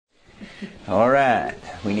All right,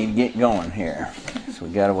 we need to get going here. So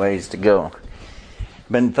we got a ways to go.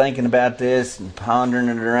 Been thinking about this and pondering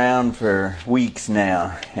it around for weeks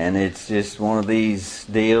now, and it's just one of these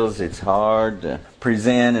deals. It's hard to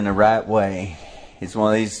present in the right way. It's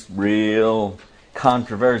one of these real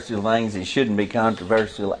controversial things. It shouldn't be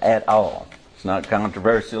controversial at all. It's not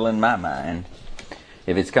controversial in my mind.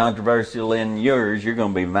 If it's controversial in yours, you're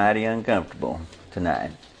going to be mighty uncomfortable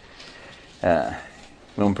tonight.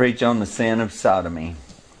 We're going to preach on the sin of sodomy.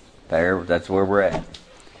 That's where we're at.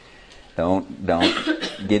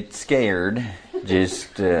 Don't get scared.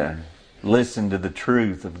 Just listen to the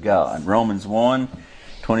truth of God. Romans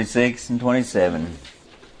 1:26 and 27.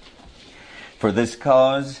 For this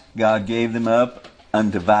cause God gave them up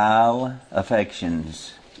unto vile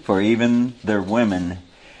affections, for even their women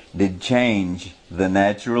did change the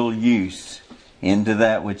natural use into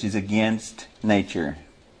that which is against nature.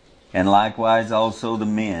 And likewise also the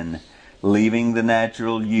men, leaving the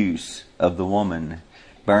natural use of the woman,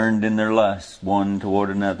 burned in their lust one toward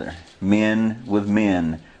another, men with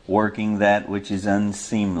men, working that which is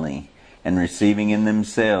unseemly, and receiving in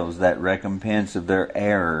themselves that recompense of their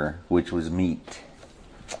error which was meet,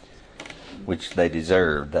 which they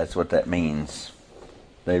deserved. That's what that means.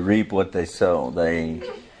 They reap what they sow. They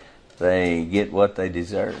get what they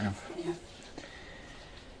deserve.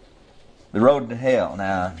 The road to hell.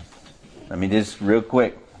 Now, let me just real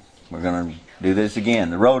quick. We're going to do this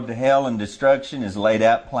again. The road to hell and destruction is laid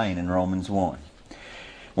out plain in Romans 1.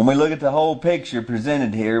 When we look at the whole picture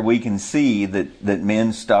presented here, we can see that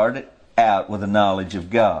men started out with a knowledge of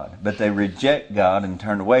God, but they reject God and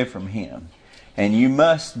turn away from Him. And you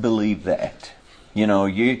must believe that.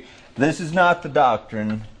 This is not the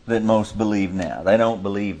doctrine that most believe now. They don't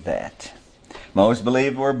believe that. Most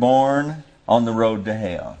believe we're born on the road to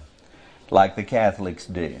hell, like the Catholics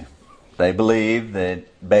do. They believe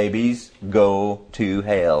that babies go to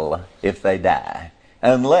hell if they die,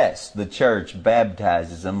 unless the church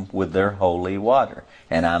baptizes them with their holy water.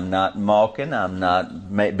 And I'm not mocking, I'm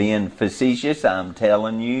not being facetious, I'm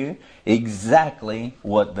telling you exactly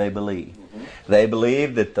what they believe. They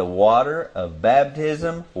believe that the water of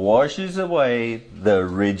baptism washes away the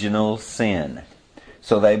original sin.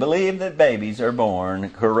 So they believe that babies are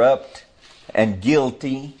born corrupt and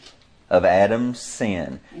guilty of Adam's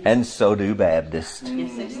sin, and so do Baptists.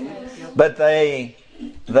 But they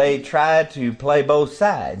try to play both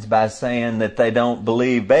sides by saying that they don't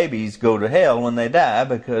believe babies go to hell when they die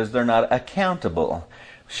because they're not accountable.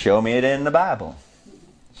 Show me it in the Bible.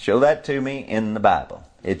 Show that to me in the Bible.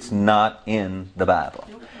 It's not in the Bible.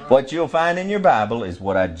 What you'll find in your Bible is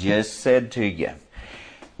what I just said to you.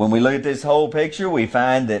 When we look at this whole picture, we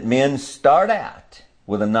find that men start out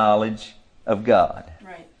with a knowledge of God.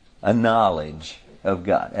 A knowledge of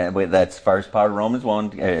God. And that's the first part of Romans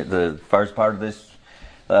 1. The first part of this,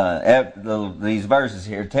 these verses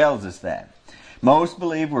here tells us that. Most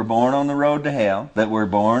believe we're born on the road to hell, that we're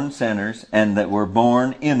born sinners, and that we're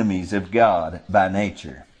born enemies of God by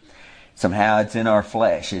nature. Somehow it's in our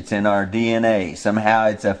flesh, it's in our DNA. Somehow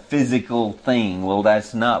it's a physical thing. Well,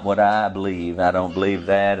 that's not what I believe. I don't believe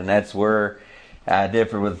that, and that's where I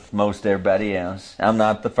differ with most everybody else. I'm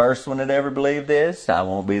not the first one that ever believed this. I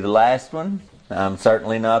won't be the last one. I'm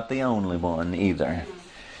certainly not the only one either.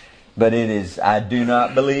 But I do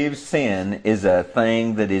not believe sin is a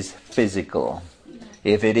thing that is physical.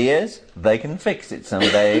 If it is, they can fix it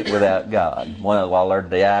someday without God. While they're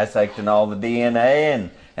dissecting all the DNA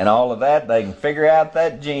and all of that, they can figure out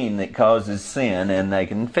that gene that causes sin, and they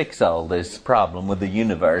can fix all this problem with the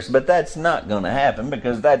universe. But that's not going to happen,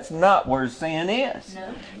 because that's not where sin is.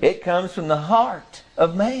 No. It comes from the heart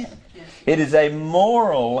of man. Yes. It is a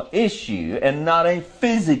moral issue and not a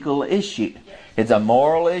physical issue. It's a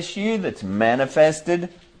moral issue that's manifested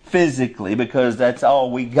physically, because that's all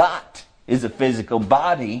we got is a physical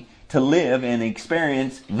body to live and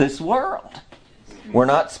experience this world. We're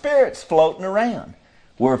not spirits floating around.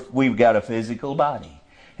 We've got a physical body,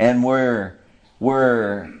 and we're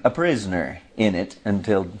a prisoner in it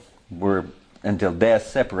until death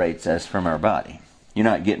separates us from our body. You're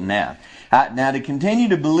not getting out. Now, to continue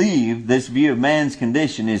to believe this view of man's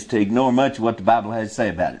condition is to ignore much of what the Bible has to say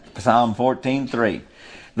about it. Psalm 14:3.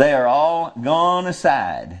 They are all gone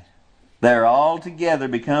aside. They are all together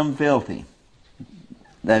become filthy.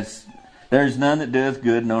 There's none that doeth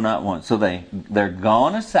good, no, not one. So they're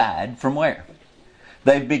gone aside from where?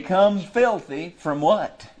 They've become filthy from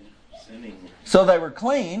what? Sinning. So they were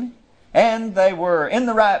clean, and they were in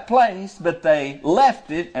the right place, but they left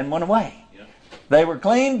it and went away. Yep. They were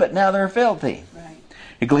clean, but now they're filthy. Right.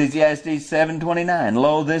 Ecclesiastes 7:29,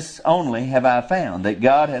 Lo, this only have I found, that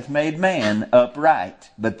God hath made man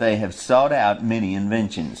upright, but they have sought out many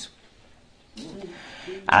inventions.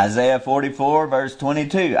 Isaiah 44 verse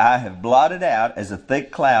 22, I have blotted out as a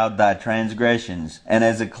thick cloud thy transgressions, and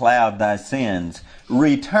as a cloud thy sins.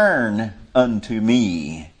 Return unto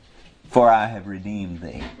me, for I have redeemed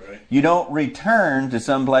thee. Right. You don't return to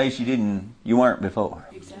some place you weren't before.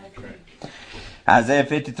 Exactly. Isaiah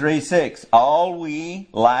 53:6, all we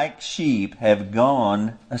like sheep have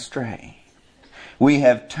gone astray. We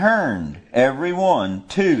have turned every one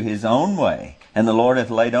to his own way, and the Lord hath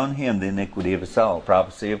laid on him the iniquity of us all.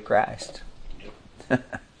 Prophecy of Christ. Yep.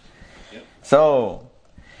 So,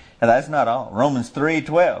 that's not all. Romans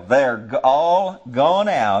 3:12, they are all gone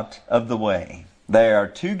out of the way. They are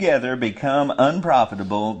together become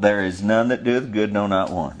unprofitable. There is none that doeth good, no, not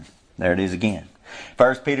one. There it is again.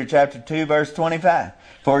 1 Peter chapter 2 verse 25.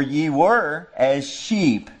 For ye were as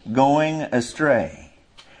sheep going astray,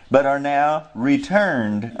 but are now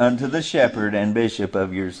returned unto the shepherd and bishop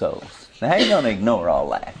of your souls. Now how are you going to ignore all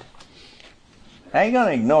that? How are you going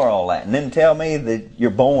to ignore all that and then tell me that you're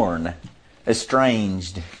born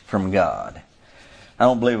estranged from God? I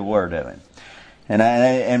don't believe a word of it.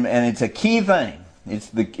 And it's a key thing. It's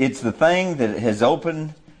the thing that has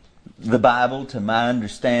opened the Bible to my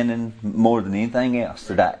understanding more than anything else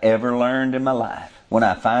that I ever learned in my life. When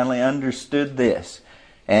I finally understood this,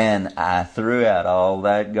 and I threw out all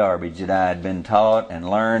that garbage that I had been taught and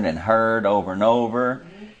learned and heard over and over.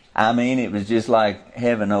 I mean, it was just like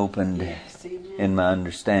heaven opened in my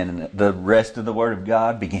understanding. The rest of the Word of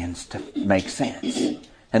God begins to make sense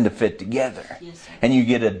and to fit together. And you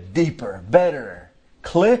get a deeper, better,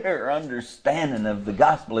 clearer understanding of the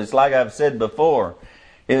gospel. It's like I've said before.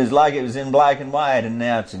 It was like it was in black and white, and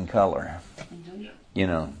now it's in color. You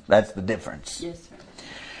know, that's the difference. Yes, sir.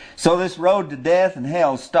 So this road to death and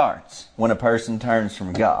hell starts when a person turns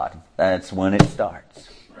from God. That's when it starts.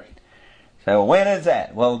 Right. So when is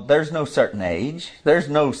that? Well, there's no certain age. There's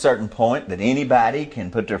no certain point that anybody can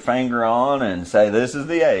put their finger on and say this is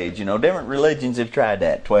the age. You know, different religions have tried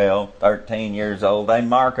that. 12, 13 years old. They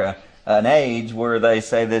mark an age where they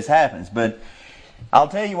say this happens. But I'll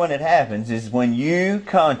tell you when it happens is when you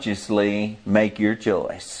consciously make your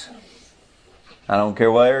choice. I don't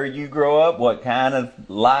care where you grow up, what kind of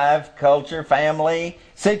life, culture, family,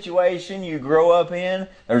 situation you grow up in.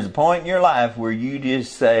 There's a point in your life where you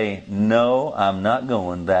just say, no, I'm not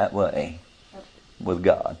going that way with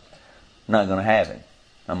God. I'm not going to have it.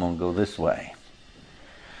 I'm going to go this way.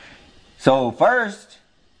 So first,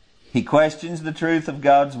 he questions the truth of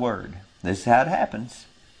God's Word. This is how it happens.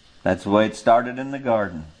 That's the way it started in the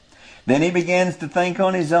garden. Then he begins to think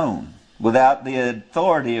on his own, without the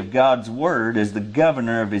authority of God's Word as the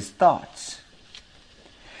governor of his thoughts.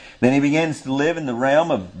 Then he begins to live in the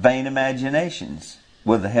realm of vain imaginations,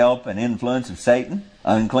 with the help and influence of Satan,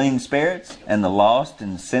 unclean spirits, and the lost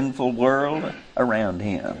and sinful world around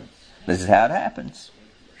him. This is how it happens.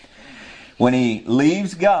 When he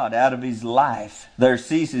leaves God out of his life, there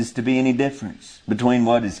ceases to be any difference between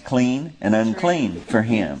what is clean and unclean for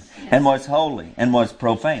him, and what's holy and what's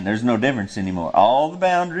profane. There's no difference anymore. All the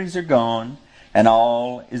boundaries are gone, and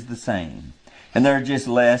all is the same. And there are just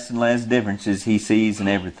less and less differences he sees in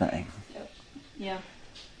everything. Yeah.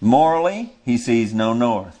 Morally, he sees no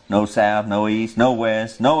north, no south, no east, no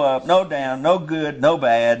west, no up, no down, no good, no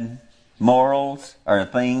bad. Morals are a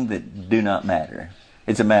thing that do not matter.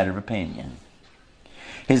 It's a matter of opinion.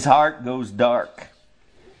 His heart goes dark,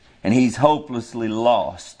 and he's hopelessly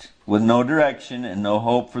lost, with no direction and no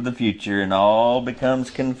hope for the future, and all becomes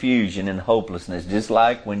confusion and hopelessness, just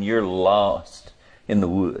like when you're lost in the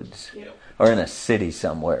woods or in a city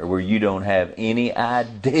somewhere where you don't have any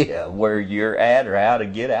idea where you're at or how to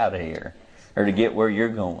get out of here or to get where you're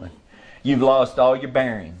going. You've lost all your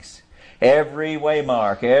bearings. Every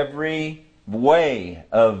waymark, every way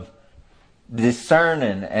of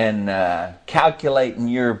discerning and calculating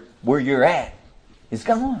where you're at is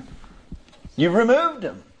gone. You've removed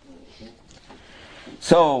them.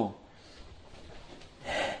 So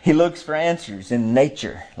he looks for answers in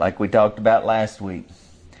nature, like we talked about last week,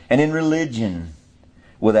 and in religion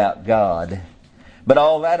without God. But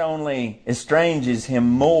all that only estranges him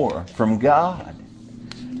more from God.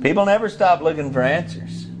 People never stop looking for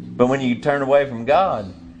answers. But when you turn away from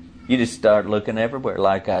God, you just start looking everywhere,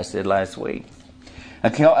 like I said last week.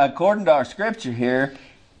 According to our scripture here,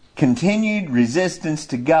 continued resistance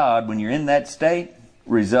to God when you're in that state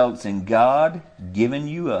results in God giving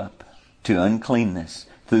you up to uncleanness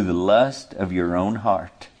through the lust of your own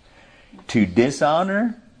heart, to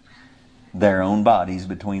dishonor their own bodies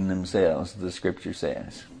between themselves, the scripture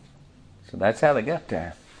says. So that's how they got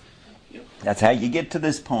there. That's how you get to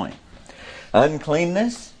this point.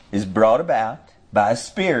 Uncleanness is brought about by a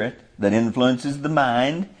spirit that influences the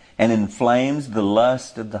mind and inflames the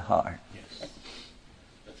lust of the heart. Yes.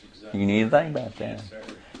 That's exactly. You need to think about that. Yes, sir.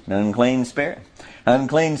 An unclean spirit.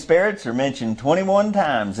 Unclean spirits are mentioned 21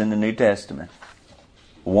 times in the New Testament.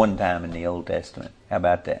 1 time in the Old Testament. How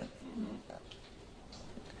about that?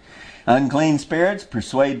 Unclean spirits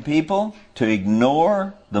persuade people to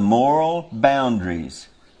ignore the moral boundaries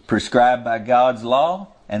prescribed by God's law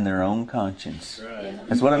and their own conscience. Right.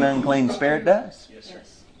 That's what an unclean spirit does. Yes, sir.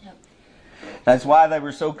 That's why they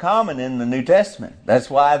were so common in the New Testament. That's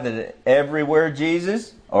why that everywhere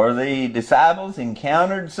Jesus or the disciples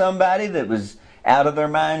encountered somebody that was out of their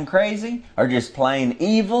mind crazy or just plain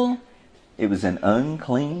evil, it was an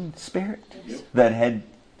unclean spirit that had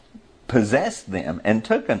possessed them and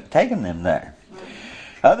taken them there.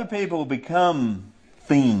 Other people become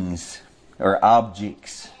things or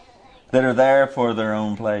objects that are there for their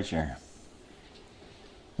own pleasure.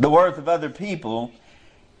 The worth of other people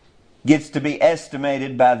gets to be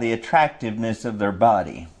estimated by the attractiveness of their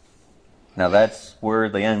body. Now that's where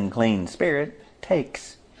the unclean spirit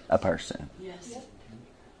takes a person. Yes.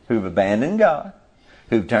 Who've abandoned God,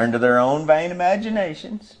 who've turned to their own vain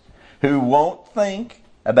imaginations, who won't think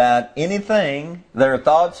about anything. Their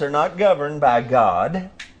thoughts are not governed by God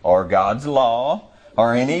or God's law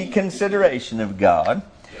or any consideration of God.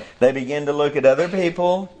 They begin to look at other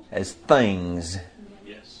people as things,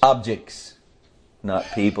 Yes. objects, not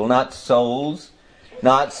people, not souls,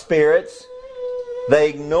 not spirits. They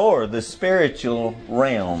ignore the spiritual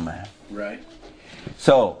realm. Right.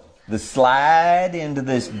 So, the slide into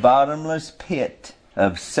this bottomless pit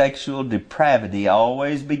of sexual depravity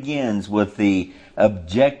always begins with the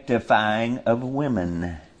objectifying of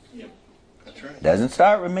women. Yep. That's right. Doesn't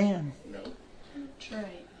start with men. No. That's right.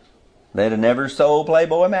 They'd have never sold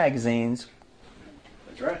Playboy magazines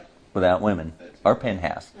That's right. without women, or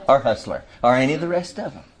Penthouse, or Hustler, or any of the rest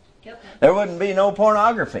of them. Yep. There wouldn't be no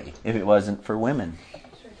pornography if it wasn't for women.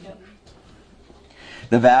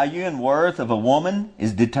 The value and worth of a woman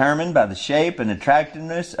is determined by the shape and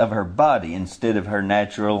attractiveness of her body instead of her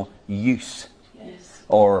natural use Yes.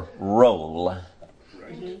 or role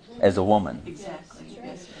Right. as a woman. Exactly.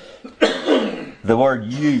 Yes. The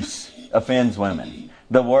word use offends women.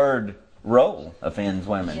 The word role offends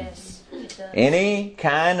women. Yes. It does. Any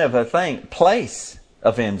kind of a thing, place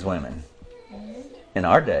offends women. In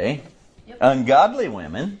our day, ungodly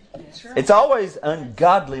women, That's right. it's always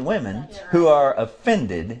ungodly women who are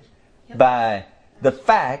offended by the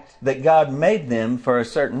fact that God made them for a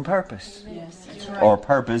certain purpose Yes. That's right. or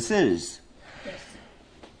purposes.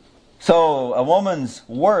 So a woman's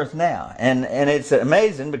worth now, and it's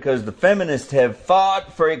amazing because the feminists have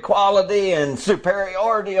fought for equality and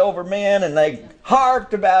superiority over men, and they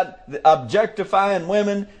harped about objectifying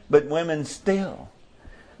women, but women still.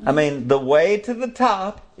 I mean, the way to the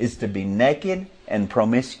top is to be naked and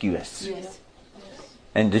promiscuous. Yes.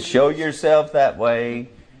 And to show yourself that way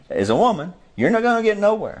as a woman, you're not going to get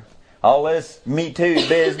nowhere. All this Me Too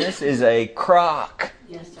business is a crock.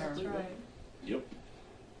 Yes, sir. That's right. Yep.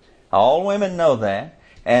 All women know that,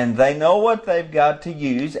 and they know what they've got to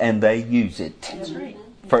use, and they use it That's right.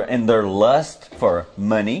 in their lust for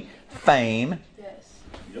money, fame, Yes.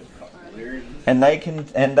 Yep. Popularity.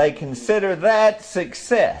 and they consider that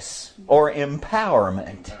success or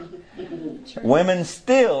empowerment. Women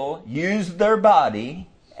still use their body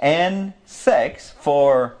and sex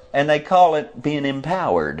and they call it being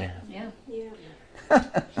empowered. Yeah.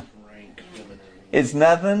 Rank. Femininity. It's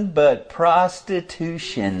nothing but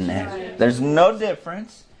prostitution. There's no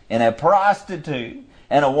difference in a prostitute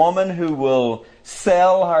and a woman who will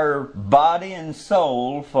sell her body and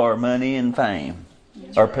soul for money and fame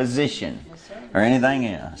or position or anything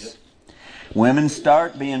else. Women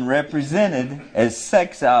start being represented as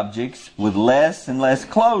sex objects with less and less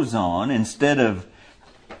clothes on instead of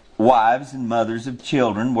wives and mothers of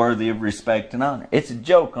children worthy of respect and honor. It's a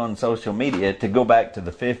joke on social media to go back to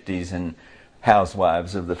the 50s and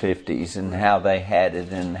housewives of the 50s and how they had it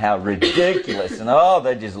and how ridiculous and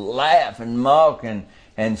they just laugh and mock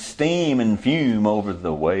and steam and fume over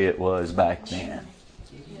the way it was back then.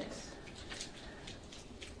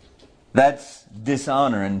 That's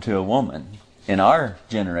dishonoring to a woman in our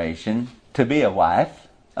generation to be a wife,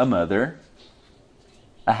 a mother,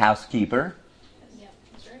 a housekeeper.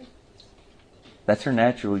 That's her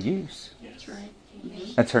natural use. Yes.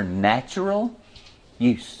 Right. That's her natural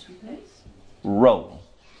use, role,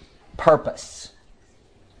 purpose.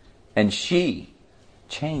 And she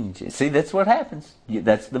changes. See, that's what happens.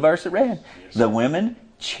 That's the verse it read. Yes. The women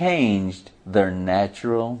changed the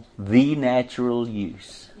natural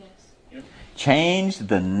use. Yes. Changed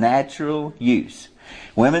the natural use.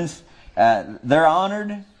 Women's, they're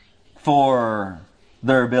honored for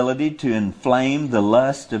their ability to inflame the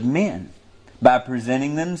lust of men by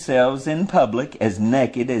presenting themselves in public as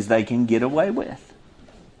naked as they can get away with.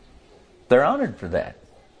 They're honored for that.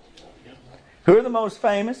 Who are the most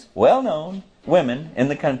famous, well-known women in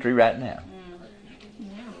the country right now?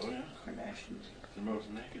 Oh, yeah. The most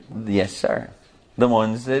naked. Yes, sir. The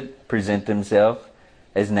ones that present themselves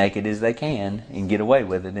as naked as they can and get away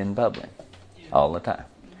with it in public all the time.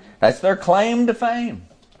 That's their claim to fame.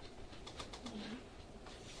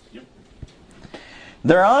 Yep.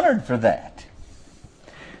 They're honored for that.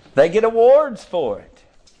 They get awards for it.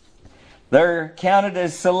 They're counted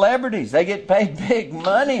as celebrities. They get paid big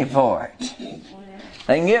money for it.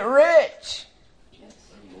 They can get rich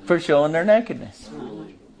for showing their nakedness.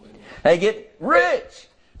 They get rich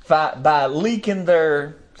by leaking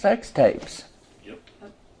their sex tapes. Yep.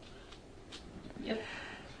 Yep.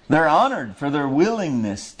 They're honored for their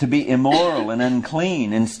willingness to be immoral and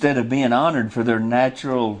unclean instead of being honored for the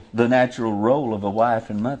natural role of a wife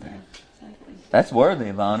and mother. Exactly. That's worthy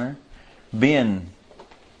of honor.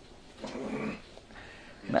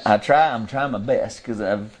 I'm trying my best because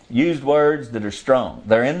I've used words that are strong.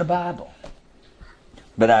 They're in the Bible.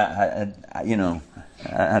 But I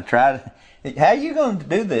try to. How are you going to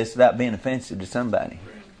do this without being offensive to somebody?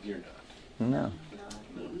 You're not. No.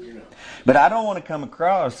 No, you're not. But I don't want to come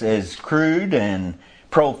across as crude and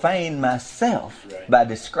profane myself Right. by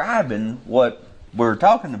describing what we're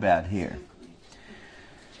talking about here.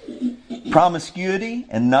 Promiscuity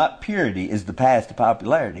and not purity is the path to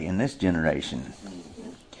popularity in this generation.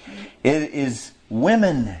 It is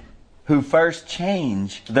women who first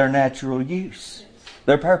change their natural use,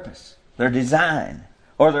 their purpose, their design,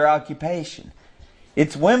 or their occupation.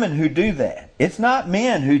 It's women who do that. It's not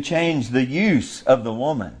men who change the use of the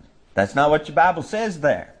woman. That's not what your Bible says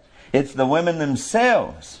there. It's the women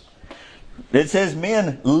themselves. It says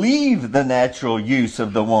men leave the natural use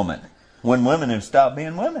of the woman when women have stopped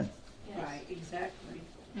being women. Right, exactly.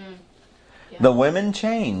 The women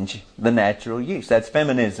change the natural use. That's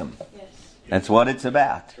feminism. Yes. That's what it's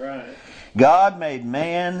about. That's right. God made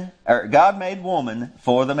woman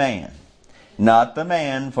for the man, not the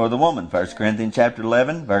man for the woman. 1 Corinthians chapter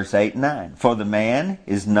 11, verse 8 and 9. For the man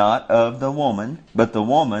is not of the woman, but the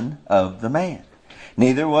woman of the man.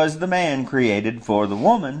 Neither was the man created for the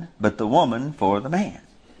woman, but the woman for the man.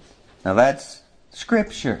 Now that's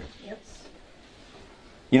Scripture. Yep.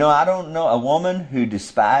 You know, I don't know a woman who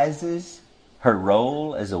despises her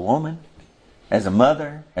role as a woman, as a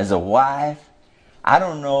mother, as a wife. I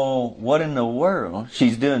don't know what in the world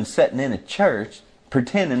she's doing sitting in a church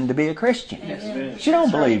pretending to be a Christian. Amen. She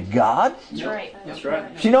don't That's believe God. That's right. That's right.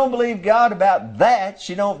 She don't believe God about that.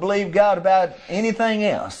 She don't believe God about anything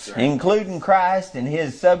else, Right. including Christ and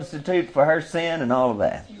His substitute for her sin and all of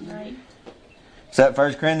that. Right. So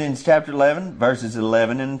 1 Corinthians chapter 11, verses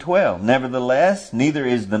 11 and 12. Nevertheless, neither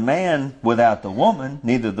is the man without the woman,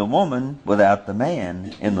 neither the woman without the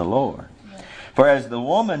man in the Lord. For as the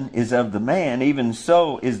woman is of the man, even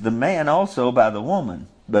so is the man also by the woman,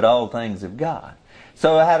 but all things of God.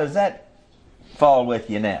 So how does that fall with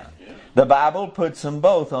you now? The Bible puts them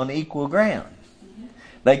both on equal ground.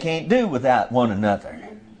 They can't do without one another.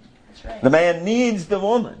 That's right. The man needs the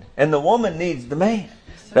woman, and the woman needs the man.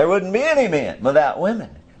 There wouldn't be any men without women,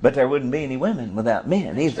 but there wouldn't be any women without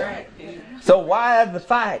men either. Right. So why the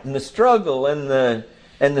fight and the struggle and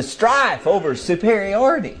the strife over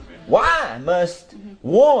superiority? Why must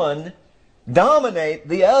one dominate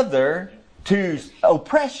the other to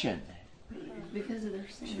oppression? Because of their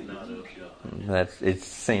sin. Not of God. It's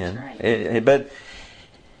sin. Right. But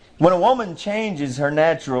when a woman changes her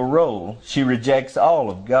natural role, she rejects all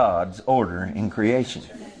of God's order in creation.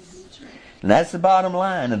 And that's the bottom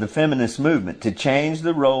line of the feminist movement, to change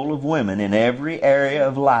the role of women in every area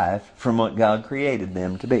of life from what God created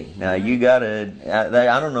them to be. Now, I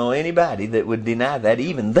don't know anybody that would deny that,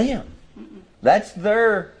 even them. That's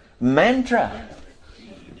their mantra.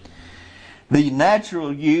 The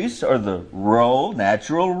natural use or the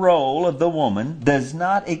natural role of the woman does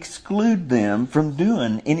not exclude them from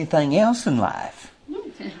doing anything else in life.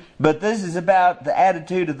 But this is about the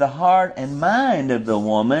attitude of the heart and mind of the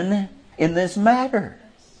woman in this matter.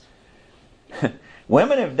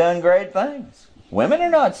 Women have done great things. Women are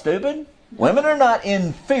not stupid. Women are not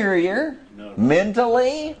inferior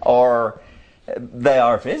mentally, or they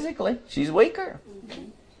are physically. She's weaker.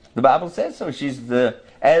 The Bible says so. She's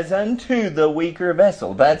as unto the weaker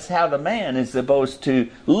vessel. That's how the man is supposed to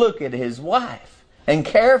look at his wife and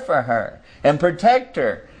care for her and protect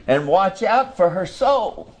her and watch out for her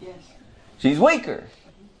soul. Yes. She's weaker.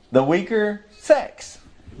 The weaker sex.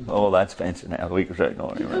 Oh, that's fancy now. The weaker sex.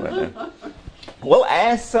 Well,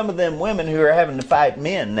 ask some of them women who are having to fight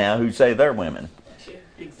men now who say they're women.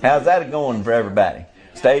 How's that going for everybody?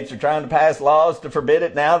 States are trying to pass laws to forbid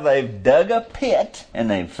it. Now they've dug a pit and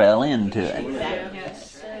they fell into it.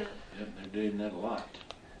 Yes. Yep, they're doing that a lot.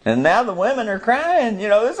 And now the women are crying,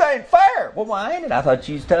 this ain't fair. Well, why ain't it? I thought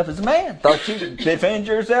you was tough as a man. Thought you could defend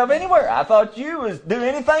yourself anywhere. I thought you was do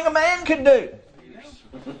anything a man could do.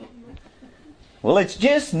 Well, it's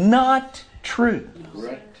just not true.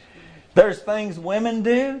 Right. There's things women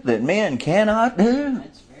do that men cannot do.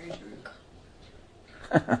 That's very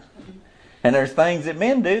true. And there's things that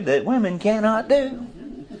men do that women cannot do.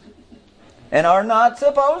 And are not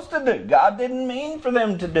supposed to do. God didn't mean for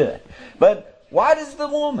them to do it. But why does the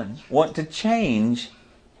woman want to change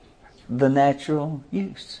the natural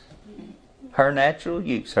use? Her natural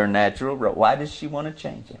use, her natural role. Why does she want to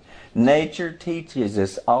change it? Nature teaches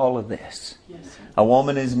us all of this. Yes, sir. A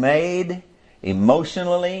woman is made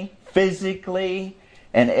emotionally, physically,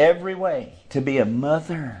 and every way to be a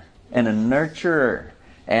mother and a nurturer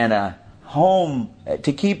and a home,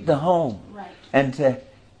 to keep the home, Right.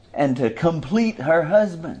 and to complete her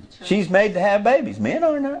husband. Sure. She's made to have babies. Men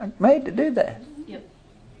are not made to do that. Yep.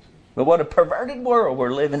 But what a perverted world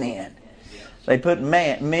we're living in. They put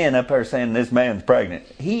men up there saying this man's pregnant.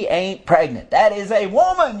 He ain't pregnant. That is a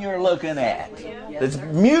woman you're looking at. That's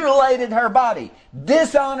mutilated her body,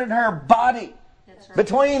 dishonored her body That's right.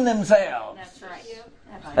 between themselves. That's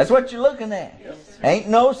right. That's what you're looking at. Ain't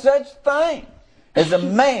no such thing as a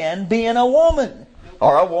man being a woman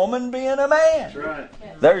or a woman being a man. That's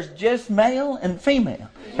right. There's just male and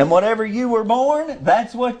female. And whatever you were born,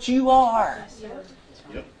 that's what you are.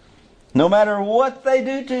 Yep. No matter what they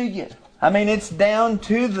do to you. I mean, it's down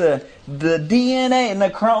to the DNA and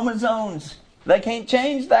the chromosomes. They can't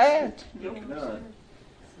change that. None.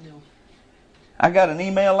 I got an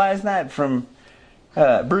email last night from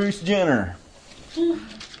Bruce Jenner.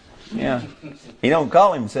 Yeah. He don't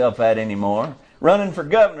call himself that anymore. Running for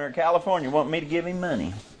governor of California, wanting me to give him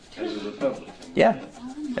money. As a Republican. Yeah.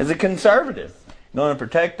 As a conservative. Going to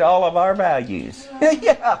protect all of our values.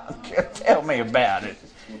 Yeah. Tell me about it.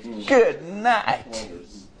 Good night.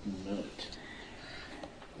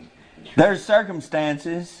 There's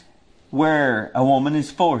circumstances where a woman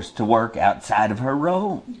is forced to work outside of her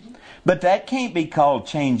role. But that can't be called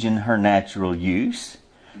changing her natural use.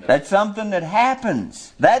 That's something that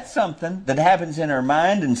happens. That's something that happens in her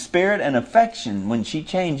mind and spirit and affection when she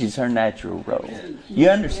changes her natural role. You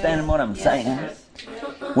understand what I'm saying?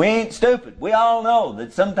 We ain't stupid. We all know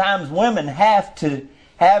that sometimes women have to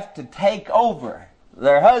take over.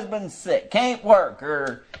 Their husband's sick, can't work,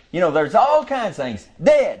 or there's all kinds of things.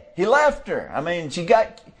 Dead. He left her. I mean,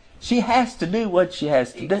 she has to do what she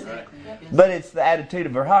has to do. But it's the attitude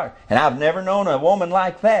of her heart. And I've never known a woman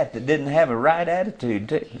like that didn't have a right attitude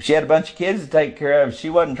too. She had a bunch of kids to take care of. She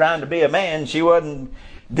wasn't trying to be a man. She wasn't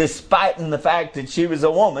despiting the fact that she was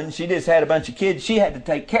a woman. She just had a bunch of kids she had to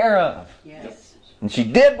take care of. Yes. And she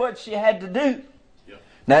did what she had to do. Yep.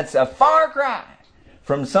 That's a far cry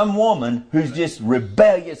from some woman who's just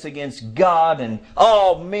rebellious against God and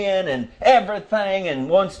all men and everything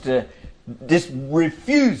and just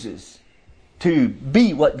refuses to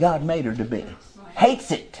be what God made her to be.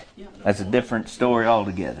 Hates it. That's a different story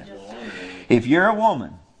altogether. If you're a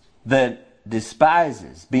woman that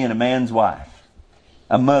despises being a man's wife,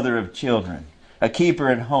 a mother of children, a keeper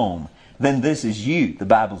at home, then this is you the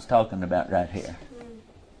Bible's talking about right here.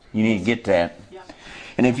 You need to get that.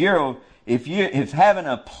 And if having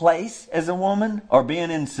a place as a woman or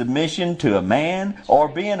being in submission to a man or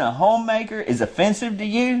being a homemaker is offensive to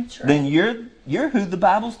you, then you're who the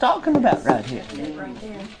Bible's talking about right here. Right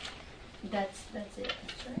there. That's it.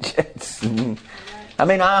 That's right.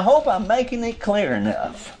 I hope I'm making it clear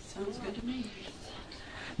enough. Sounds good to me.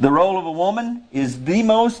 The role of a woman is the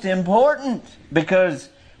most important because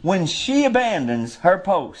when she abandons her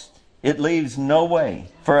post, it leaves no way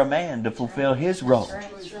for a man to fulfill his role.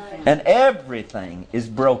 That's right. And everything is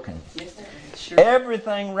broken.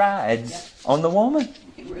 Everything rides on the woman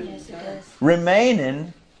Yes, it does.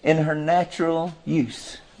 remaining in her natural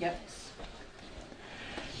use. Yep.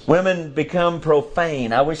 Women become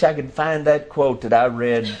profane. I wish I could find that quote that I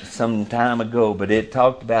read some time ago, but it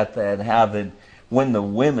talked about that, how that when the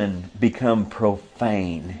women become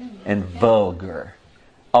profane and vulgar,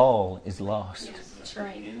 all is lost. That's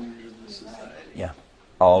right. Yeah,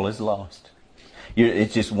 all is lost.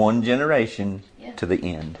 It's just one generation Yeah. to the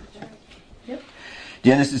end. Yep.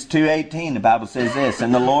 Genesis 2:18, the Bible says this,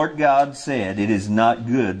 "And the Lord God said, It is not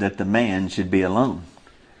good that the man should be alone.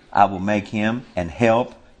 I will make him an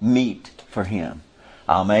help meet for him."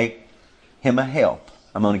 I'll make him a help.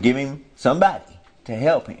 I'm going to give him somebody to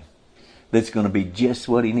help him that's going to be just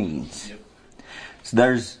what he needs. Yep. So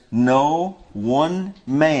there's no one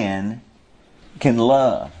man can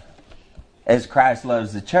love as Christ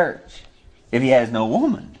loves the church if he has no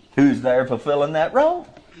woman who's there fulfilling that role.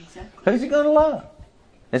 Exactly. Who's he going to love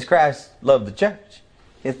as Christ loved the church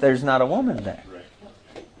if there's not a woman there?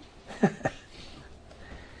 Right.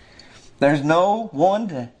 There's no one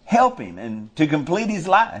to help him and to complete his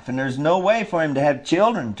life. And there's no way for him to have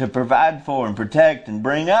children to provide for and protect and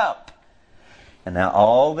bring up. And now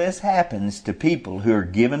all this happens to people who are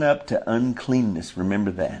given up to uncleanness.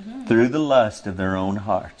 Remember that. Through the lust of their own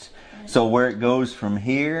hearts. So where it goes from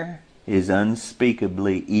here is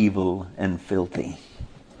unspeakably evil and filthy.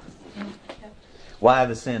 Why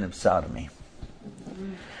the sin of sodomy?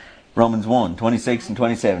 Romans 1:26 and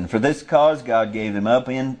 27. "For this cause God gave them up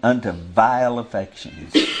unto vile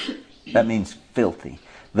affections." That means filthy.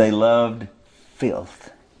 They loved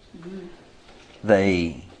filth.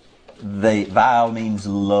 Vile means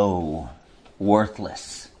low,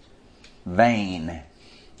 worthless, vain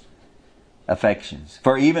affections.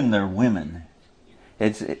 "For even their women."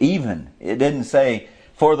 It's even. It didn't say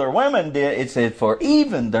for their women did. It said for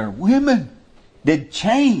even their women did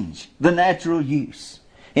change the natural use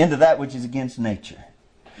into that which is against nature.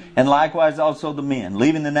 "And likewise also the men,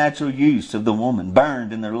 leaving the natural use of the woman,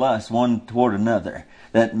 burned in their lust one toward another.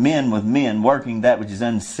 That men with men, working that which is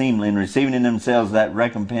unseemly, and receiving in themselves that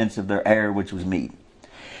recompense of their error which was meet."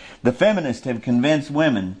 The feminists have convinced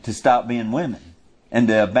women to stop being women and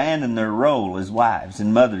to abandon their role as wives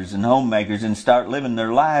and mothers and homemakers and start living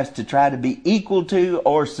their lives to try to be equal to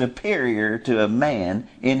or superior to a man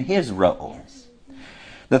in his role.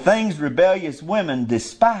 The things rebellious women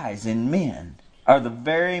despise in men are the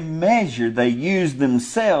very measure they use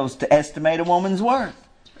themselves to estimate a woman's worth.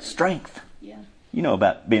 Strength. Yeah. You know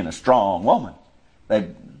about being a strong woman.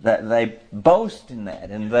 They boast in that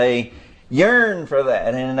and they yearn for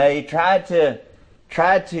that and they try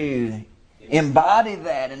to embody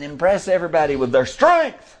that and impress everybody with their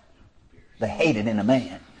strength. They hate it in a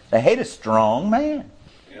man. They hate a strong man.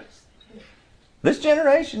 Yes. This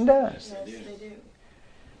generation does. Yes, they do.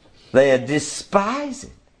 They despise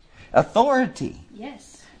it. Authority.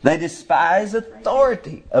 Yes. They despise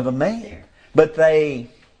authority of a man. But they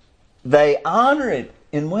honor it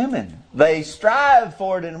in women. They strive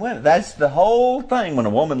for it in women. That's the whole thing. When a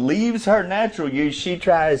woman leaves her natural use, she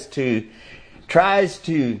tries to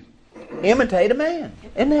imitate a man.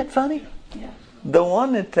 Isn't that funny? Yeah. The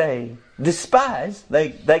one that they despise, they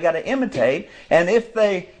got to imitate, and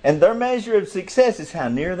their measure of success is how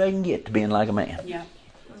near they can get to being like a man. Yeah.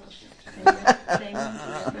 They want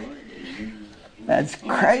authority. That's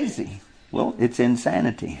crazy. Well, it's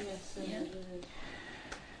insanity. Yeah.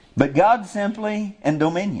 But God simply, and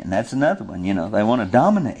dominion, that's another one, they want to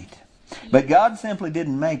dominate. But God simply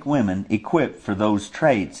didn't make women equipped for those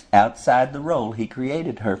traits outside the role He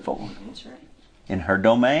created her for. That's right. In her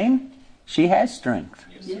domain, she has strength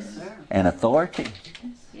Yes, sir. and authority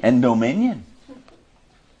and dominion.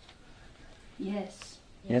 Yes.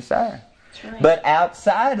 Yes, sir. That's right. But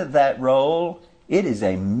outside of that role, it is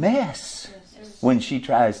a mess when she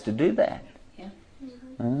tries to do that. Yeah.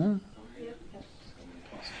 Uh-huh.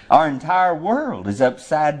 Our entire world is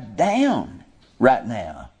upside down right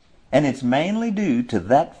now. And it's mainly due to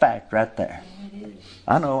that fact right there. It is.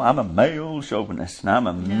 I know I'm a male chauvinist and I'm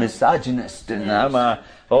a misogynist and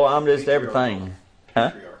I'm just everything.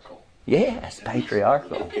 Huh? Patriarchal. Yes,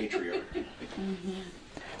 patriarchal. Patriarchy.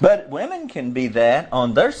 But women can be that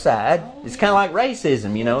on their side. It's kind of like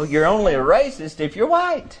racism, You're only a racist if you're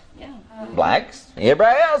white. Yeah. Blacks,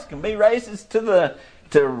 everybody else can be racist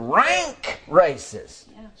to rank racist.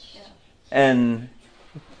 Yeah. Yeah. And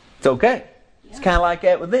it's okay. It's kind of like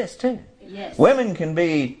that with this too. Yes. Women can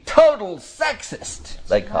be total sexist,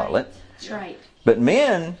 they call it. That's right. But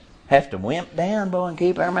men have to wimp down, boy, and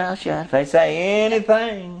keep our mouth shut. If they say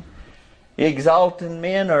anything exalting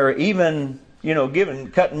men or even,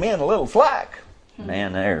 cutting men a little slack,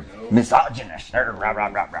 man, they're misogynist. They're rah, rah,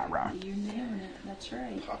 rah, rah, rah. You're nailing it. That's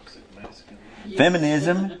right. Toxic masculinity.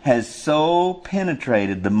 Feminism has so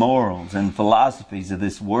penetrated the morals and philosophies of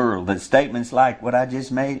this world that statements like what I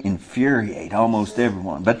just made infuriate almost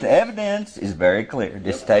everyone. But the evidence is very clear.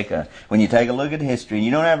 Just when you take a look at history, and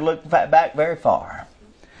you don't have to look back very far.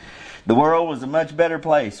 The world was a much better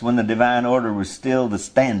place when the divine order was still the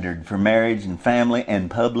standard for marriage and family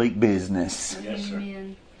and public business. Yes, sir.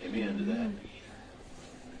 Amen. Amen to that.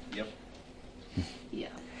 Yep. Yeah.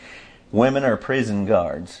 Women are prison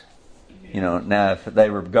guards. You know, now if they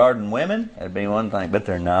were guarding women, that'd be one thing, but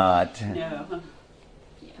they're not. No.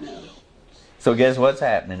 No. So guess what's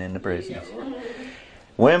happening in the prisons?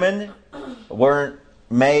 Women weren't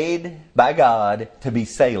made by God to be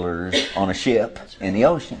sailors on a ship in the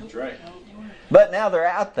ocean. That's right. But now they're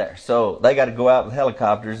out there, so they got to go out with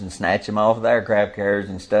helicopters and snatch them off of the aircraft carriers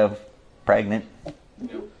and stuff, pregnant.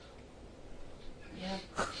 Yep. Yeah.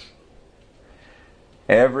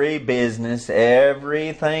 Every business,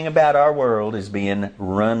 everything about our world is being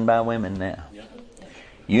run by women now. Yep.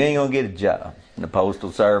 You ain't going to get a job in the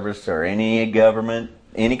postal service or any government,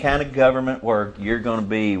 any kind of government work. You're going to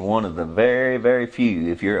be one of the very, very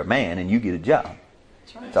few if you're a man and you get a job.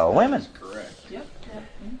 That's right. It's all women. Correct. Yep. Yep.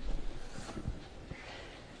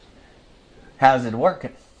 How's it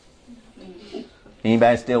working?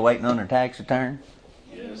 Anybody still waiting on their tax return?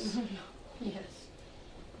 Yes. Yes.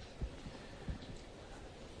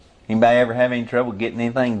 Anybody ever have any trouble getting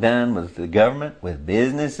anything done with the government, with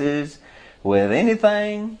businesses, with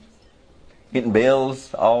anything? Getting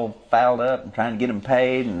bills all filed up and trying to get them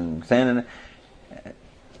paid and sending.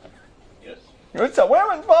 Yes. It's a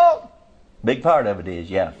woman's fault. Big part of it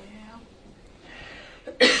is, yeah.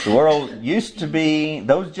 The world used to be,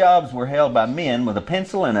 those jobs were held by men with a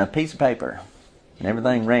pencil and a piece of paper. And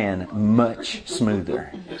everything ran much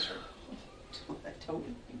smoother. Yes, sir. I told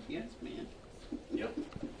him. Yes, man. Yep.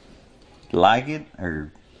 Like it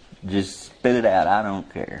or just spit it out, I don't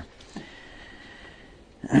care.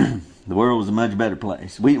 The world was a much better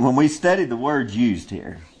place. When we study the words used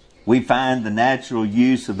here, we find the natural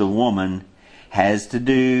use of the woman has to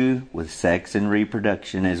do with sex and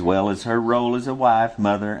reproduction, as well as her role as a wife,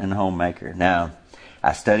 mother, and homemaker. Now,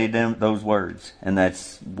 I studied those words, and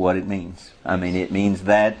that's what it means. I mean, it means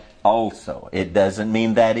that also. It doesn't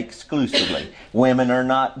mean that exclusively. Women are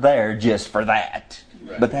not there just for that.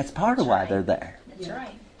 Right. But that's part of why they're there. That's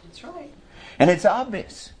right. That's right. And it's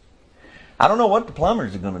obvious. I don't know what the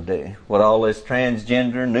plumbers are going to do with all this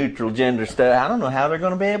transgender, neutral gender stuff. I don't know how they're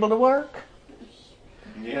going to be able to work.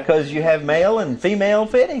 Yeah. Because you have male and female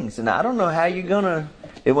fittings. And I don't know how you're going to...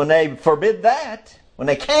 When they forbid that, when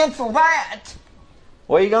they cancel that,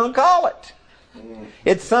 what are you going to call it?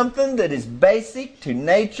 It's something that is basic to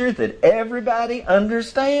nature that everybody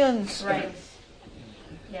understands. Right.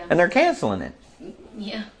 Yeah. And they're canceling it,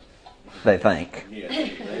 Yeah. they think. Yeah. They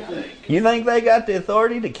think. You think they got the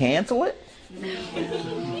authority to cancel it?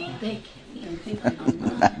 They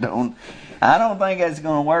I don't think that's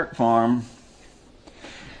going to work for them.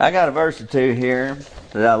 I got a verse or two here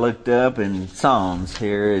that I looked up in Psalms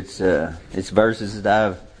here. It's verses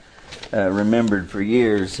that I've remembered for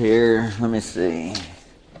years here. Let me see.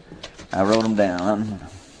 I wrote them down.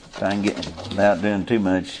 If I can get without doing too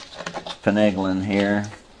much finagling here.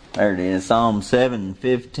 There it is. Psalm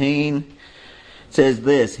 7:15 says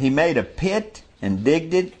this: He made a pit and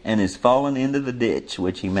digged it and is fallen into the ditch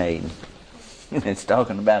which he made. It's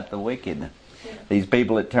talking about the wicked. These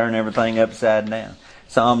people that turn everything upside down.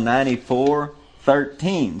 Psalm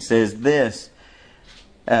 94:13 says this.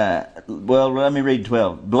 Let me read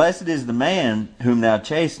 12. Blessed is the man whom thou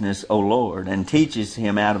chastenest, O Lord, and teachest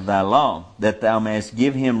him out of thy law, that thou mayest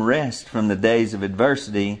give him rest from the days of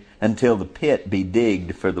adversity until the pit be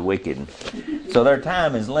digged for the wicked. So their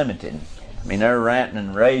time is limited. I mean, they're ranting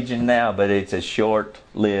and raging now, but it's a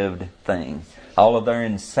short-lived thing. All of their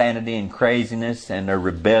insanity and craziness and their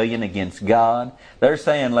rebellion against God, they're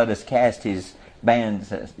saying, let us cast his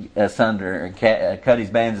bands asunder, cut his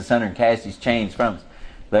bands asunder and cast his chains from us.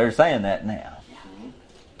 They're saying that now.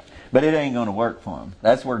 But it ain't going to work for them.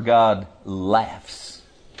 That's where God laughs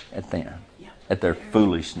at them, at their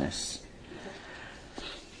foolishness.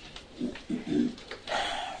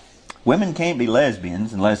 Women can't be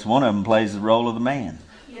lesbians unless one of them plays the role of the man.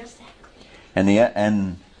 Yes. And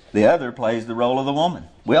the other plays the role of the woman.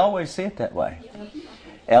 We always see it that way.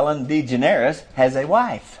 Ellen DeGeneres has a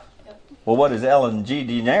wife. Well, what does Ellen G.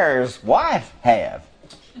 DeGeneres' wife have?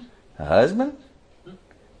 A husband?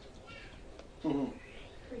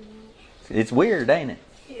 It's weird, ain't it?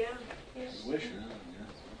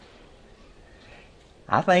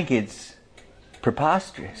 I think it's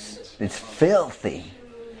preposterous. It's filthy.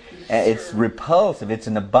 It's repulsive. It's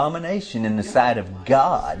an abomination in the sight of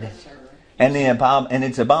God. And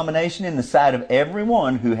it's abomination in the sight of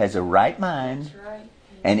everyone who has a right mind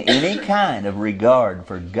and any kind of regard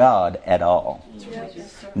for God at all.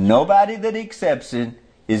 Nobody that accepts it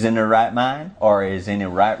is in the right mind or is in a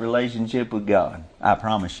right relationship with God. I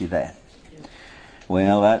promise you that.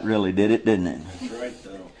 Well, that really did it, didn't it? That's right,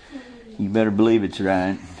 though. You better believe it's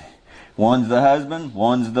right. One's the husband,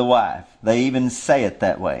 one's the wife. They even say it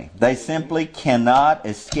that way. They simply cannot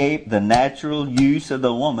escape the natural use of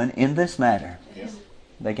the woman in this matter. Yeah.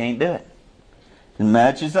 They can't do it. As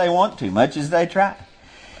much as they want to, much as they try.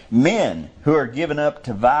 Men who are given up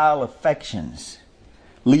to vile affections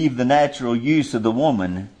leave the natural use of the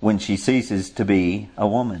woman when she ceases to be a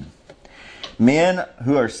woman. Men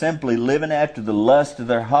who are simply living after the lust of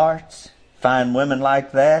their hearts find women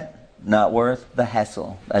like that not worth the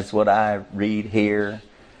hassle. That's what I read here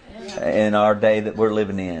in our day that we're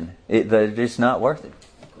living in. They're just not worth it.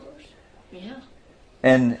 Yeah.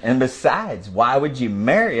 And besides, why would you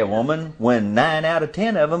marry a woman when 9 out of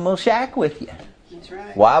 10 of them will shack with you? That's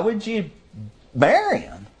right. Why would you marry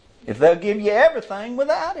them if they'll give you everything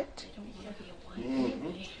without it? I don't want to be a wife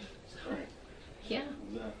anyway. Right. Yeah.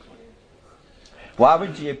 Exactly. Why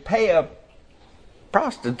would you pay a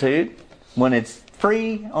prostitute when it's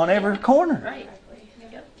free on every corner? Right.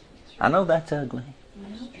 Yep. I know that's ugly.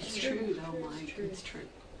 It's true, though, Mike. It's true.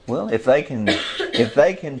 Well, if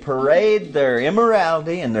they can parade their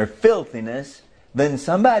immorality and their filthiness, then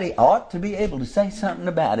somebody ought to be able to say something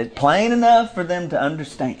about it, plain enough for them to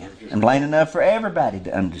understand, and plain enough for everybody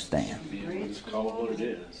to understand. Just call it what it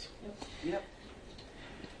is. Yep.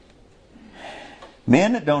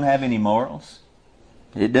 Men that don't have any morals,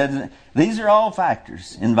 these are all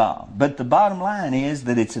factors involved. But the bottom line is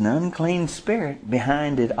that it's an unclean spirit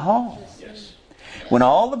behind it all. Yes. When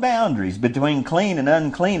all the boundaries between clean and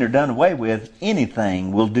unclean are done away with,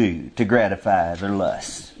 anything will do to gratify their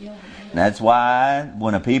lusts. And that's why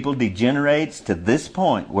when a people degenerates to this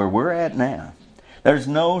point where we're at now, there's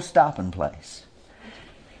no stopping place.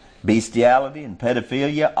 Bestiality and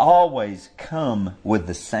pedophilia always come with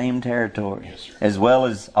the same territory, Yes, sir. as well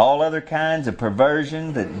as all other kinds of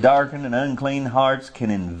perversion that darkened and unclean hearts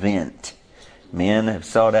can invent. Men have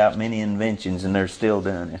sought out many inventions and they're still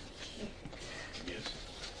doing it.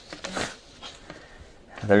 Yes.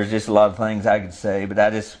 There's just a lot of things I could say, but I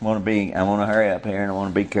want to hurry up here and I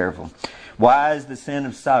want to be careful. Why is the sin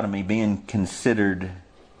of sodomy being considered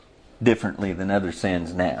differently than other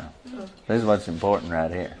sins now? This is what's important right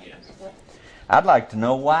here. Yes. I'd like to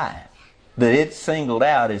know why. That it's singled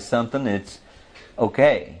out as something that's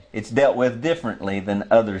okay. It's dealt with differently than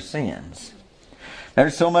other sins.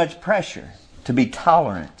 There's so much pressure to be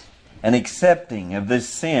tolerant and accepting of this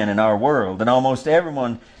sin in our world, and almost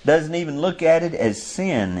everyone doesn't even look at it as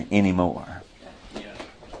sin anymore. Yeah.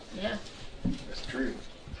 Yeah. That's true.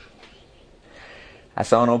 I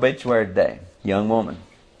saw an obituary today, young woman.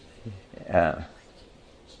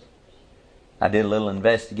 I did a little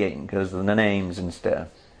investigating because of the names and stuff.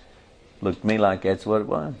 Looked to me like that's what it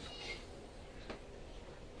was.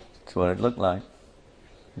 That's what it looked like.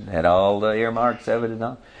 It had all the earmarks of it and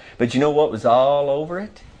all. But you know what was all over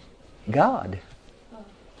it? God.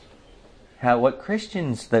 What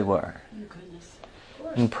Christians they were. Oh, goodness.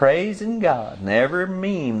 And praising God. And every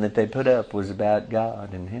meme that they put up was about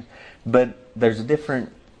God and Him. But there's a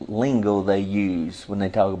different lingo they use when they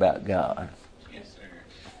talk about God. Yes, sir.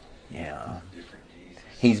 Yeah. Different Jesus.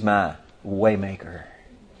 He's my waymaker.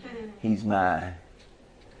 He's my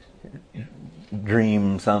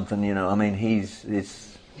dream something, you know. I mean,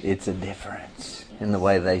 it's a difference in the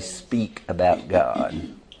way they speak about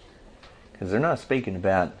God. Because they're not speaking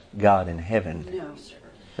about God in heaven. No, sir.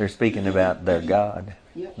 They're speaking about their God,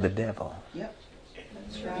 Yep. the devil. Yep.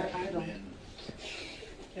 That's right. Idol.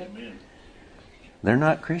 Amen. They're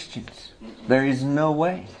not Christians. There is no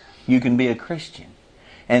way you can be a Christian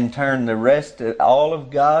and turn the rest of all of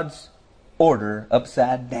God's order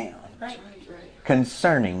upside down. Right.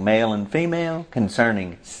 Concerning male and female,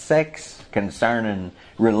 concerning sex, concerning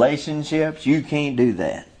relationships. You can't do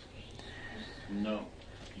that. No,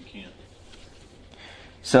 you can't.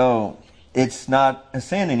 So it's not a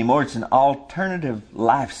sin anymore. It's an alternative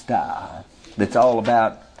lifestyle that's all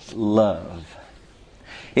about love.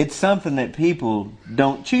 It's something that people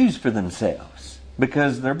don't choose for themselves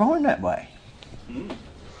because they're born that way.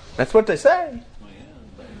 That's what they say. Well,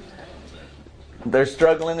 yeah. They're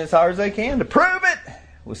struggling as hard as they can to prove it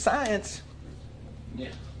with science. Yeah.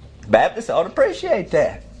 Baptists ought to appreciate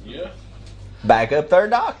that. Yeah. Back up their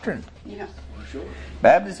doctrine. Yeah. For sure.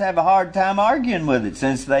 Baptists have a hard time arguing with it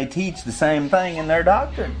since they teach the same thing in their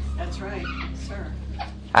doctrine. That's right, sir.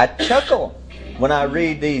 I chuckle when I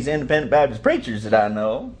read these independent Baptist preachers that I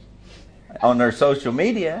know on their social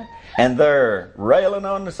media, and they're railing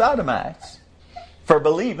on the sodomites for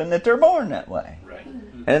believing that they're born that way. Right.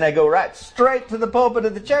 And then they go right straight to the pulpit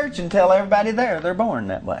of the church and tell everybody there they're born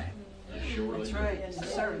that way. Surely. That's right,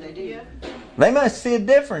 sir. They do. They must see a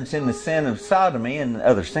difference in the sin of sodomy and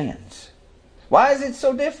other sins. Why is it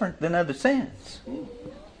so different than other sins?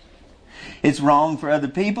 It's wrong for other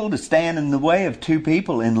people to stand in the way of two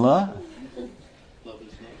people in love. Love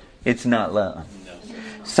is not. It's not love. No.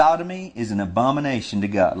 Sodomy is an abomination to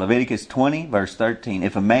God. Leviticus 20, verse 13.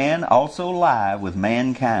 If a man also lie with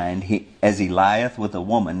mankind as he lieth with a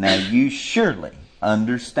woman. Now you surely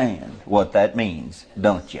understand what that means,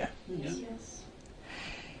 don't you? Yes.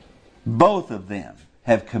 Both of them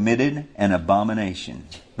have committed an abomination.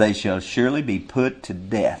 They shall surely be put to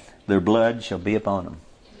death. Their blood shall be upon them.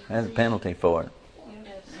 That's a penalty for it.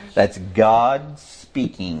 That's God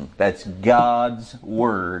speaking. That's God's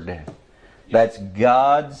word. That's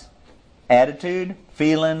God's attitude,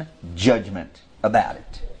 feeling, judgment about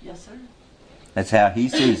it. Yes, sir. That's how He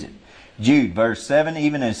sees it. Jude, verse 7,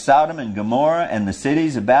 even as Sodom and Gomorrah and the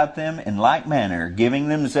cities about them in like manner, giving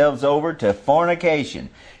themselves over to fornication.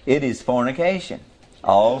 It is fornication.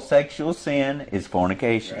 All sexual sin is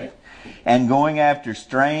fornication. Right. And going after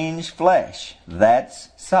strange flesh, that's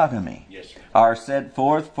sodomy. Yes, sir. Are set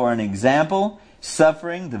forth for an example,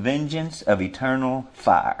 suffering the vengeance of eternal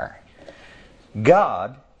fire.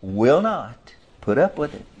 God will not put up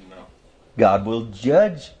with it. No. God will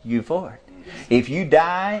judge you for it. If you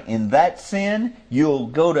die in that sin, you'll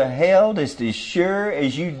go to hell just as sure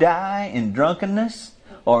as you die in drunkenness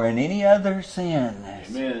or in any other sin.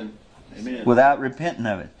 Amen. Amen. Without repenting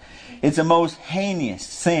of it. It's a most heinous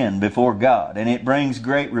sin before God, and it brings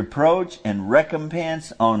great reproach and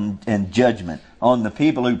recompense and judgment on the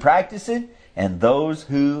people who practice it and those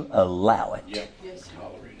who allow it. Yep. Yes, sir.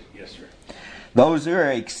 Tolerate it. Yes, sir. Those who are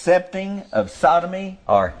accepting of sodomy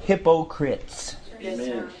are hypocrites. Yes, Amen.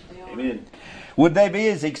 sir. They are. Amen. Would they be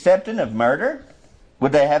as accepting of murder?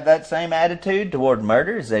 Would they have that same attitude toward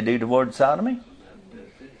murder as they do toward sodomy?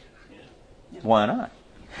 Why not?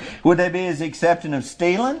 Would they be as accepting of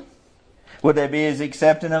stealing? Would they be as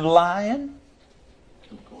accepting of lying?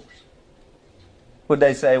 Of course. Would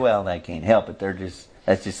they say, well, they can't help it.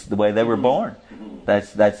 That's just the way they were born.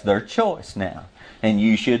 That's their choice now. And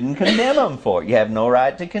you shouldn't condemn them for it. You have no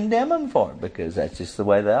right to condemn them for it because that's just the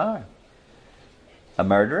way they are. A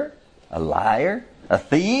murderer? A liar? A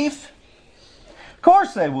thief? Of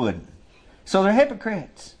course they wouldn't. So they're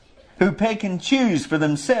hypocrites who pick and choose for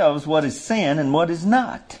themselves what is sin and what is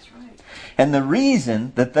not. That's right. And the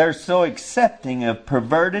reason that they're so accepting of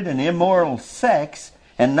perverted and immoral sex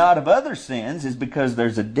and not of other sins is because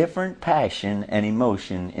there's a different passion and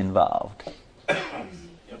emotion involved.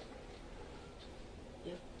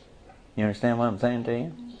 You understand what I'm saying to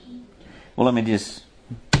you? Well, let me just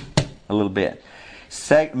a little bit.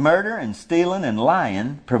 Murder and stealing and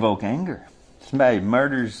lying provoke anger. Somebody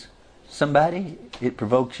murders somebody, it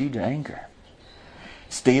provokes you to anger.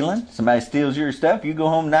 Stealing, somebody steals your stuff, you go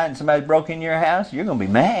home tonight and somebody broke in your house, you're going to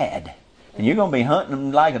be mad. And you're going to be hunting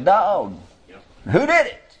them like a dog. Yep. Who did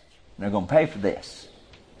it? And they're going to pay for this.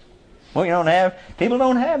 Well, people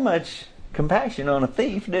don't have much compassion on a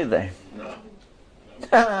thief, do they?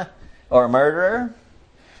 No. Or a murderer,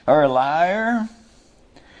 or a liar.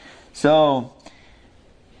 So,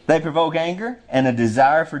 they provoke anger and a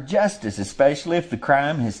desire for justice, especially if the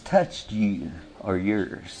crime has touched you or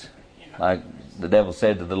yours. Like the devil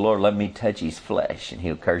said to the Lord, let me touch his flesh and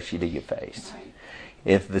he'll curse you to your face.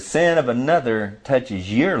 If the sin of another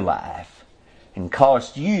touches your life and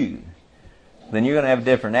costs you, then you're going to have a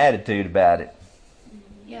different attitude about it.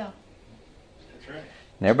 Yeah. That's right.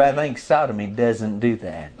 And everybody thinks sodomy doesn't do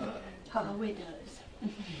that. Oh, it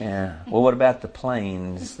does. Yeah. Well, what about the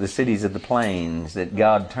plains, the cities of the plains that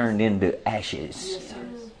God turned into ashes? Yes, sir.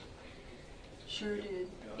 Sure did.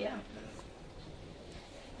 Yeah.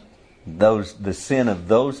 The sin of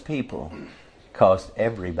those people cost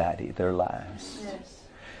everybody their lives.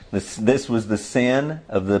 Yes. This was the sin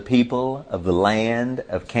of the people of the land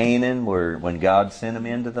of Canaan when God sent them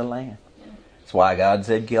into the land. That's why God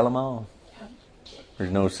said kill them all.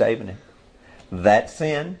 There's no saving it. That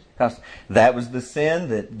sin, that was the sin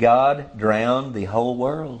that God drowned the whole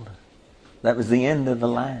world. That was the end of the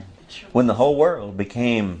line. When the whole world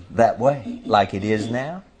became that way, like it is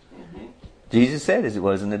now. Jesus said, as it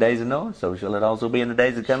was in the days of Noah, so shall it also be in the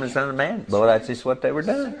days of the coming Son of Man. Boy, that's just what they were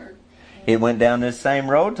doing. It went down this same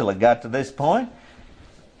road till it got to this point.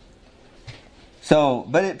 So,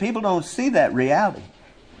 people don't see that reality.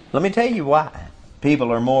 Let me tell you why.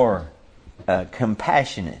 People are more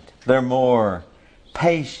compassionate. They're more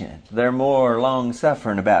patient. They're more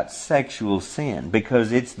long-suffering about sexual sin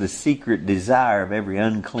because it's the secret desire of every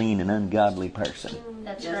unclean and ungodly person.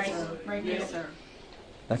 That's Yes, right. sir. Right Yes, there. sir.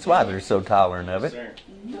 That's why they're so tolerant of it. Sir.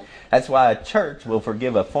 That's why a church will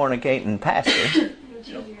forgive a fornicating pastor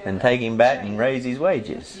and take him back and raise his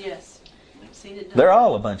wages. Yes. I've seen it done. They're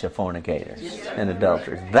all a bunch of fornicators Yes, and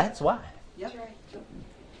adulterers. That's why. Yep.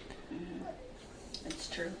 That's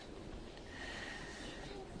true.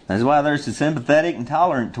 That's why they're so sympathetic and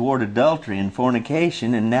tolerant toward adultery and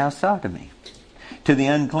fornication and now sodomy. To the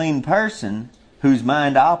unclean person whose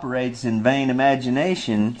mind operates in vain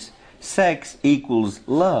imaginations, sex equals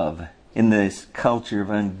love. In this culture of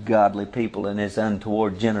ungodly people in this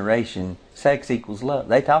untoward generation, sex equals love.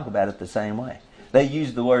 They talk about it the same way. They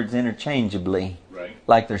use the words interchangeably, Right.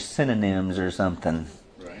 like they're synonyms or something.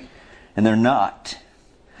 Right. And they're not.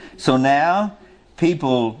 So now,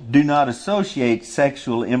 people do not associate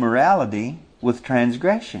sexual immorality with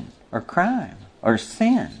transgression or crime or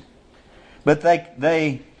sin. But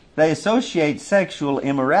they associate sexual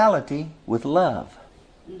immorality with love.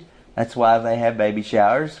 That's why they have baby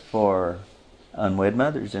showers for unwed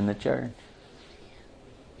mothers in the church.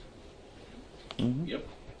 Yep.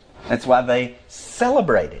 That's why they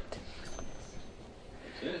celebrate it.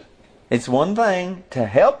 That's it. It's one thing to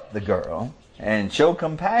help the girl and show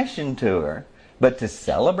compassion to her, but to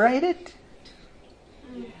celebrate it?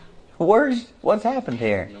 What's happened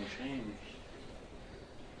here? No shame.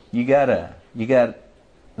 You got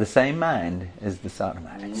the same mind as the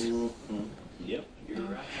sodomites. Mm-hmm. Yep. You're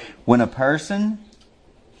right. When a person,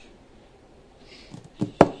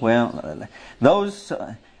 those,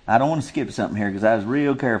 I don't want to skip something here because I was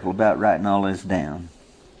real careful about writing all this down.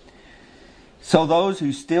 So those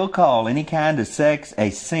who still call any kind of sex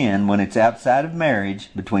a sin when it's outside of marriage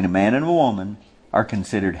between a man and a woman are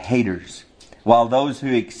considered haters, while those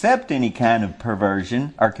who accept any kind of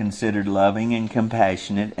perversion are considered loving and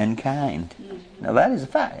compassionate and kind. Now that is a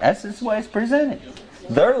fact. That's just the way it's presented.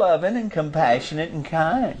 They're loving and compassionate and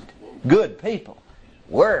kind. Good people.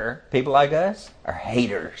 We're, people like us, are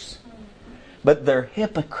haters. But they're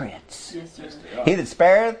hypocrites. Yes, sir. He that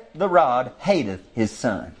spareth the rod hateth his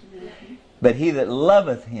son. But he that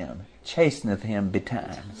loveth him chasteneth him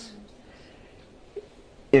betimes.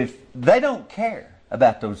 If they don't care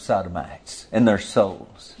about those sodomites and their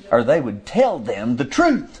souls, or they would tell them the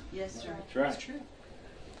truth. Yes, sir. That's right. True.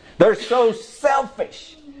 They're so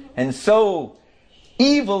selfish and so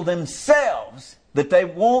evil themselves that they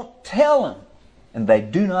won't tell them. And they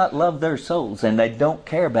do not love their souls and they don't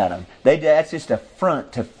care about them. That's just a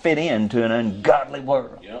front to fit into an ungodly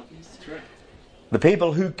world. Yep. That's right. The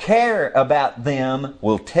people who care about them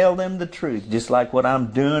will tell them the truth, just like what I'm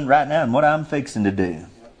doing right now and what I'm fixing to do.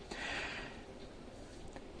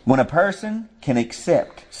 When a person can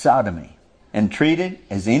accept sodomy and treat it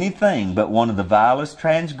as anything but one of the vilest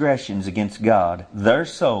transgressions against God, their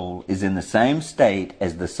soul is in the same state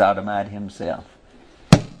as the sodomite himself.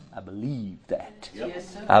 I believe that. Yep.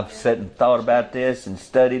 Yes, sir. I've sat and thought about this and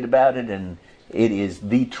studied about it, and it is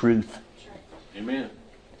the truth. Amen.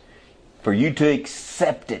 For you to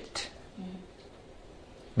accept it.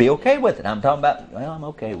 Be okay with it. I'm talking about, I'm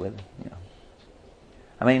okay with it. You know.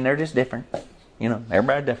 I mean, they're just different. You know,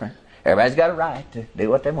 everybody's different. Everybody's got a right to do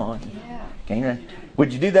what they want. Yeah. Can't,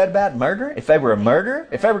 would you do that about murder? If they were a murderer?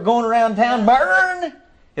 If they were going around town murdering?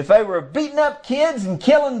 If they were beating up kids and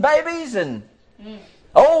killing babies and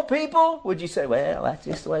old people? Would you say, well, that's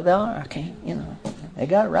just the way they are. I can't, they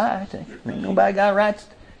got a right. Ain't nobody got rights.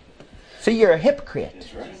 See, you're a hypocrite.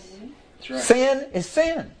 That's right. That's right. Sin is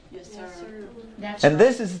sin. Yes, sir. That's And right.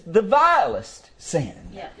 this is the vilest sin.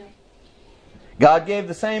 Yeah. God gave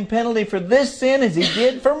the same penalty for this sin as He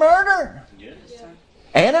did for murder Yes. Yes, sir.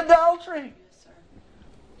 and adultery. Yes,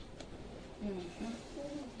 sir.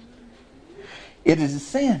 It is a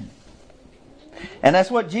sin. And that's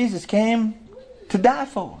what Jesus came to die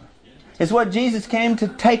for. It's what Jesus came to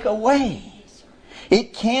take away.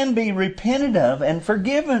 It can be repented of and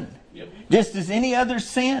forgiven. Yep. Just as any other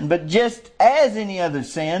sin. But just as any other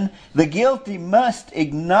sin, the guilty must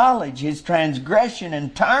acknowledge his transgression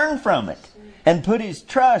and turn from it. And put his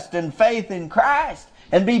trust and faith in Christ.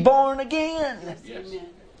 And be born again. Yes.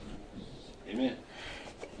 Amen.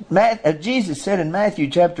 Amen. Jesus said in Matthew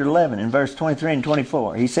chapter 11 in verse 23 and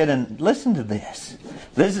 24. He said, and listen to this.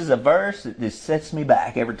 This is a verse that just sets me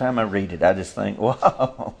back every time I read it. I just think,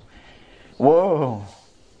 whoa. Whoa.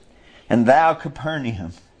 And thou,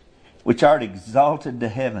 Capernaum, which art exalted to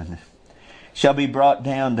heaven, shall be brought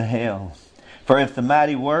down to hell. For if the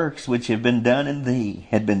mighty works which have been done in thee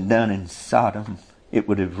had been done in Sodom, it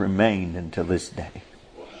would have remained until this day.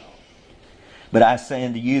 But I say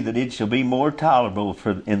unto you that it shall be more tolerable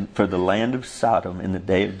for the land of Sodom in the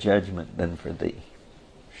day of judgment than for thee.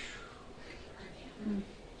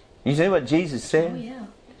 You see what Jesus said? Oh, yeah.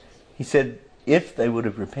 He said, if they would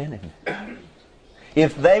have repented.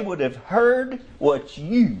 If they would have heard what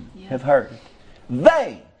you have heard.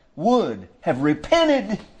 they would have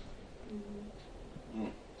repented,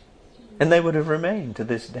 and they would have remained to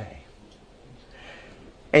this day.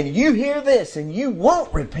 And you hear this and you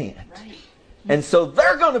won't repent. Right. And so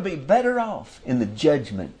they're going to be better off in the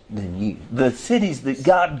judgment than you. The cities that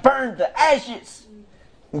God burned to ashes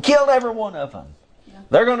and killed every one of them.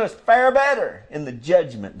 They're going to fare better in the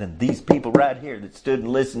judgment than these people right here that stood and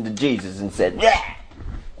listened to Jesus and said, yeah.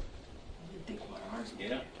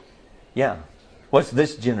 Yeah. Yeah. What's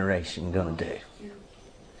this generation going to do?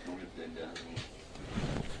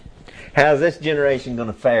 How's this generation going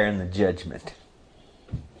to fare in the judgment?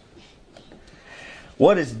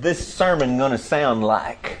 What is this sermon going to sound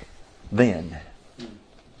like then?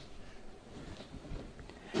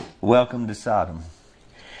 Welcome to Sodom.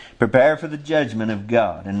 Prepare for the judgment of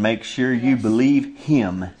God and make sure you believe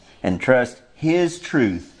Him and trust His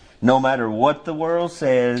truth no matter what the world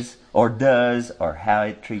says or does or how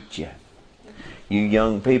it treats you. You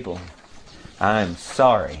young people, I'm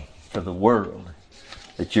sorry for the world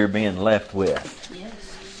that you're being left with.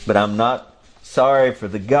 Yes. But I'm not sorry for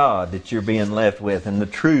the God that you're being left with and the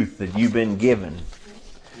truth that you've been given.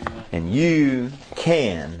 And you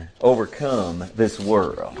can overcome this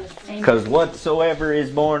world. Because whatsoever is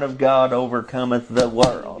born of God overcometh the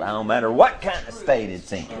world. No matter what kind of state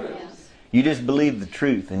it's in. You just believe the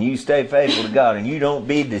truth and you stay faithful to God and you don't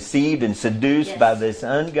be deceived and seduced by this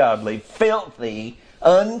ungodly, filthy,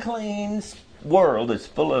 unclean world that's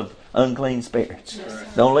full of unclean spirits.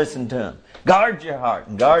 Don't listen to them. Guard your heart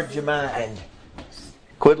and guard your mind.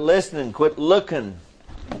 Quit listening, quit looking.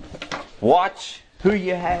 Watch who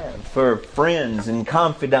you have for friends and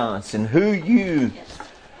confidants and who you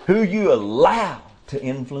allow to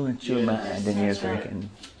influence your mind and your thinking.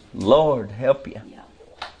 Lord, help you.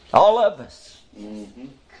 All of us. Mm-hmm.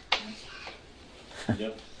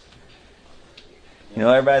 Yep. You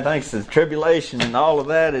know, everybody thinks the tribulation and all of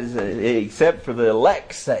that is except for the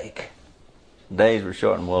elect's sake. Days were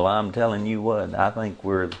shortened. Well, I'm telling you what, I think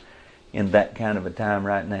we're in that kind of a time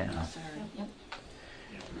right now.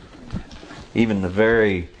 Even the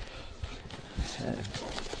very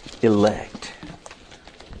elect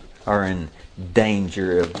are in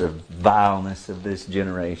danger of the vileness of this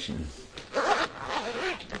generation.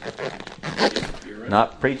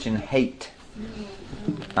 Not preaching hate.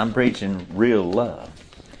 I'm preaching real love.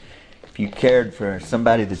 If you cared for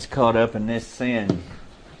somebody that's caught up in this sin,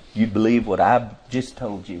 you'd believe what I just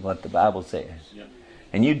told you, what the Bible says. Yep.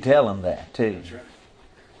 And you'd tell them that too. That's right.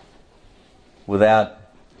 Without,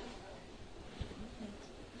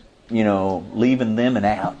 leaving them an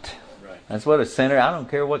out. Right. That's what a sinner, I don't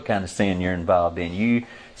care what kind of sin you're involved in.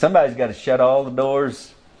 Somebody's got to shut all the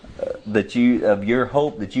doors of your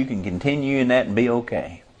hope that you can continue in that and be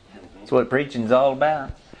okay. That's what preaching's all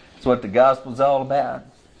about. That's what the gospel's all about.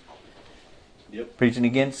 Yep. Preaching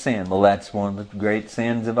against sin. Well, that's one of the great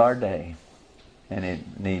sins of our day. And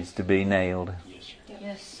it needs to be nailed Yes,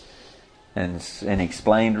 sir. Yes. and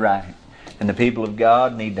explained right. And the people of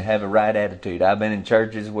God need to have a right attitude. I've been in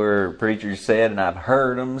churches where preachers said, and I've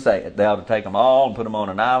heard them say it, they ought to take them all and put them on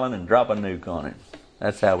an island and drop a nuke on it.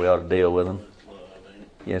 That's how we ought to deal with them. Love, ain't it?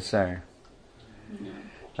 Yes, sir.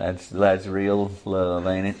 That's real love,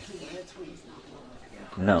 ain't it?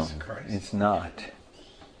 No, it's not.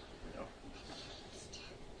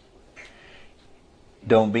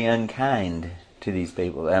 Don't be unkind to these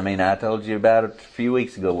people. I mean, I told you about it a few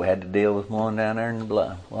weeks ago. We had to deal with one down there in the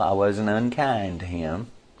bluff. Well, I wasn't unkind to him.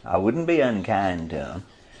 I wouldn't be unkind to him.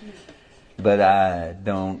 But I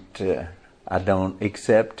don't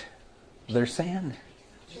accept their sin.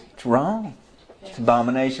 It's wrong. It's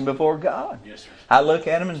abomination before God. Yes, sir. I look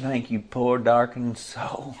at him and think, you poor darkened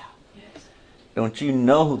soul. Don't you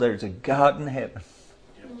know there's a God in heaven?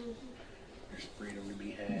 Yep. There's freedom to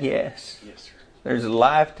be had. Yes. Yes, sir. There's a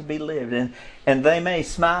life to be lived. And they may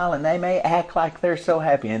smile and they may act like they're so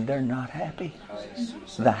happy, and they're not happy.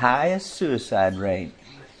 The highest suicide rate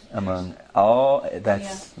among all,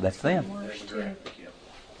 that's them. That's correct. Yep.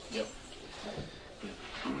 Yep.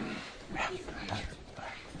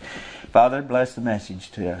 Father, bless the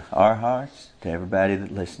message to our hearts, to everybody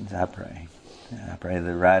that listens, I pray. I pray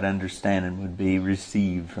the right understanding would be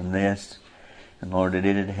received from this. And Lord, that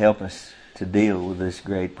it would help us to deal with this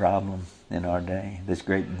great problem in our day, this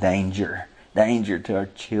great danger to our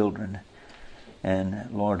children. And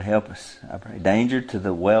Lord, help us, I pray. Danger to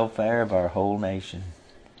the welfare of our whole nation.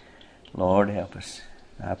 Lord, help us,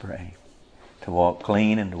 I pray, to walk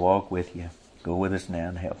clean and to walk with you. Go with us now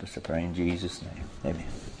and help us, I pray in Jesus' name. Amen.